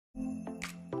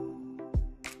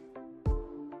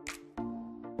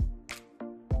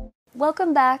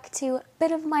Welcome back to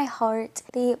Bit of My Heart,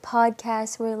 the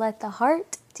podcast where we let the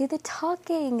heart do the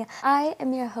talking. I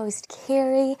am your host,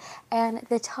 Carrie, and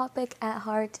the topic at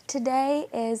heart today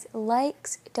is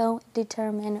likes don't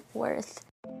determine worth.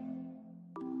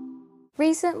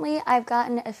 Recently, I've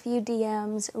gotten a few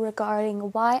DMs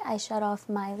regarding why I shut off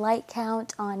my like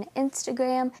count on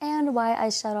Instagram and why I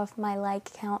shut off my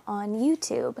like count on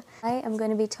YouTube. I am going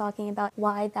to be talking about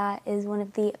why that is one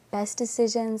of the best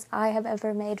decisions I have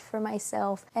ever made for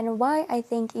myself and why I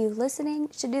think you listening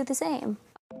should do the same.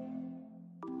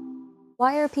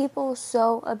 Why are people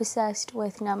so obsessed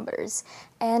with numbers,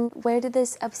 and where did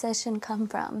this obsession come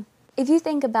from? If you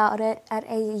think about it, at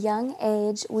a young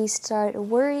age, we start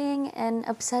worrying and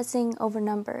obsessing over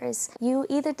numbers. You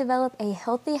either develop a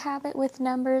healthy habit with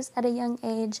numbers at a young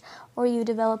age, or you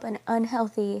develop an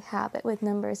unhealthy habit with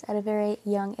numbers at a very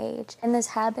young age. And this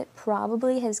habit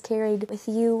probably has carried with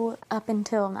you up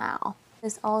until now.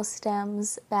 This all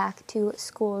stems back to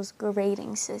school's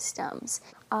grading systems.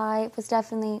 I was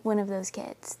definitely one of those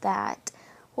kids that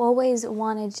always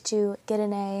wanted to get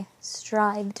an A,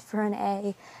 strived for an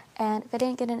A, and if I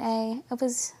didn't get an A, I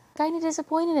was kind of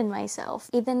disappointed in myself.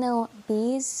 Even though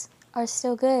B's are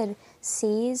still good,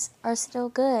 C's are still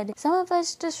good, some of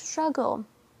us just struggle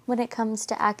when it comes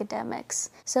to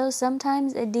academics. So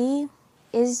sometimes a D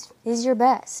is your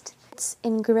best. It's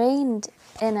ingrained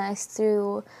in us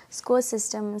through school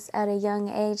systems at a young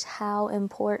age how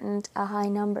important a high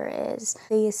number is.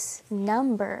 This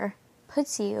number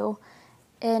puts you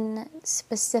in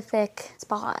specific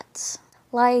spots.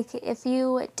 Like, if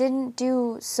you didn't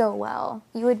do so well,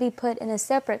 you would be put in a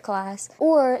separate class,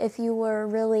 or if you were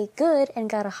really good and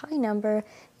got a high number,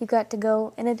 you got to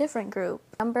go in a different group.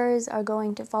 Numbers are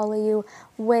going to follow you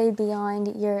way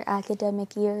beyond your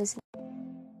academic years.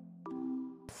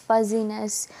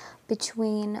 Fuzziness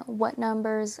between what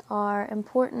numbers are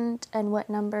important and what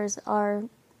numbers are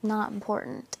not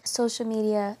important. Social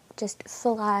media just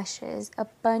flashes a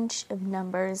bunch of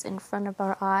numbers in front of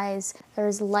our eyes.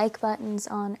 There's like buttons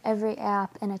on every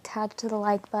app, and attached to the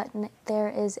like button there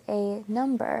is a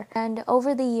number. And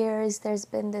over the years there's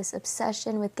been this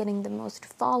obsession with getting the most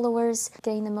followers,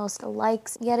 getting the most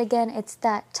likes. Yet again, it's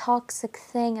that toxic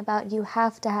thing about you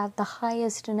have to have the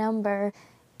highest number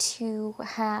to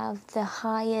have the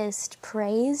highest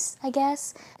praise, I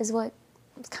guess, is what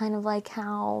kind of like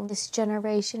how this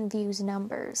generation views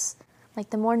numbers. Like,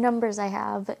 the more numbers I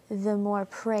have, the more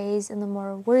praise and the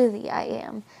more worthy I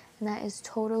am. And that is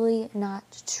totally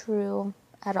not true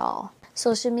at all.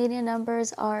 Social media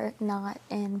numbers are not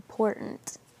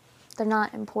important. They're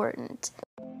not important.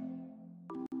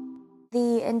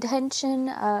 The intention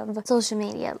of social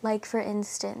media, like for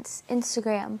instance,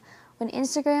 Instagram. When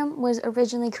Instagram was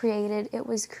originally created, it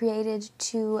was created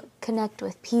to connect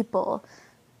with people,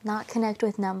 not connect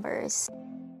with numbers.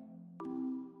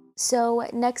 So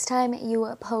next time you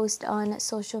post on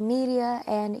social media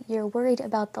and you're worried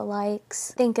about the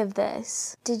likes, think of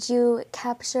this. Did you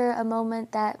capture a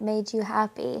moment that made you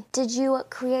happy? Did you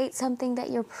create something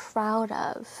that you're proud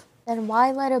of? Then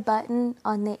why let a button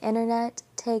on the internet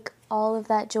take all of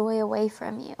that joy away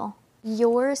from you?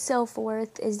 Your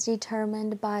self-worth is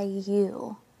determined by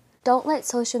you. Don't let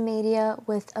social media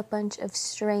with a bunch of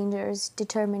strangers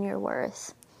determine your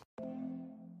worth.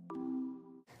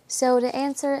 So to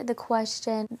answer the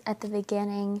question at the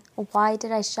beginning, why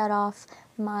did I shut off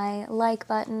my like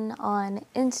button on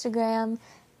Instagram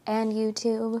and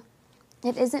YouTube?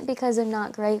 It isn't because I'm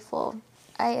not grateful.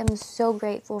 I am so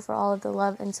grateful for all of the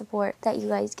love and support that you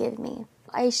guys give me.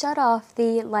 I shut off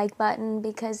the like button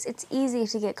because it's easy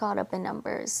to get caught up in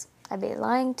numbers. I'd be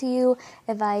lying to you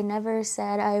if I never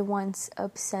said I once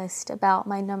obsessed about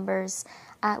my numbers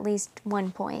at least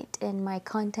one point in my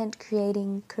content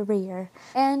creating career.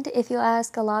 And if you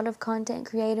ask a lot of content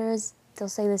creators, they'll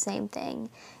say the same thing.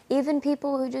 Even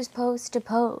people who just post to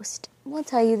post will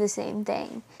tell you the same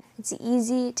thing. It's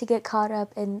easy to get caught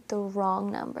up in the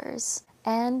wrong numbers.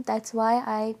 And that's why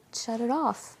I shut it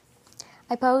off.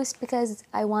 I post because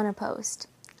I want to post.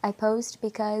 I post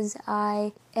because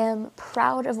I am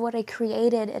proud of what I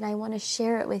created and I want to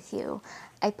share it with you.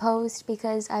 I post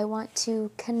because I want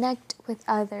to connect with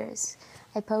others.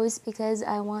 I post because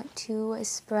I want to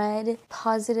spread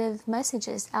positive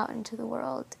messages out into the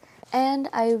world. And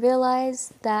I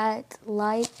realize that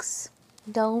likes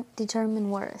don't determine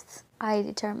worth. I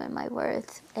determine my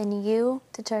worth, and you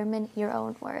determine your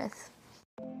own worth.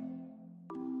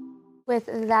 With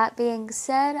that being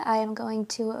said, I am going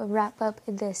to wrap up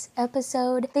this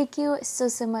episode. Thank you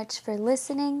so much for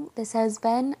listening. This has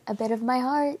been A Bit of My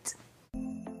Heart.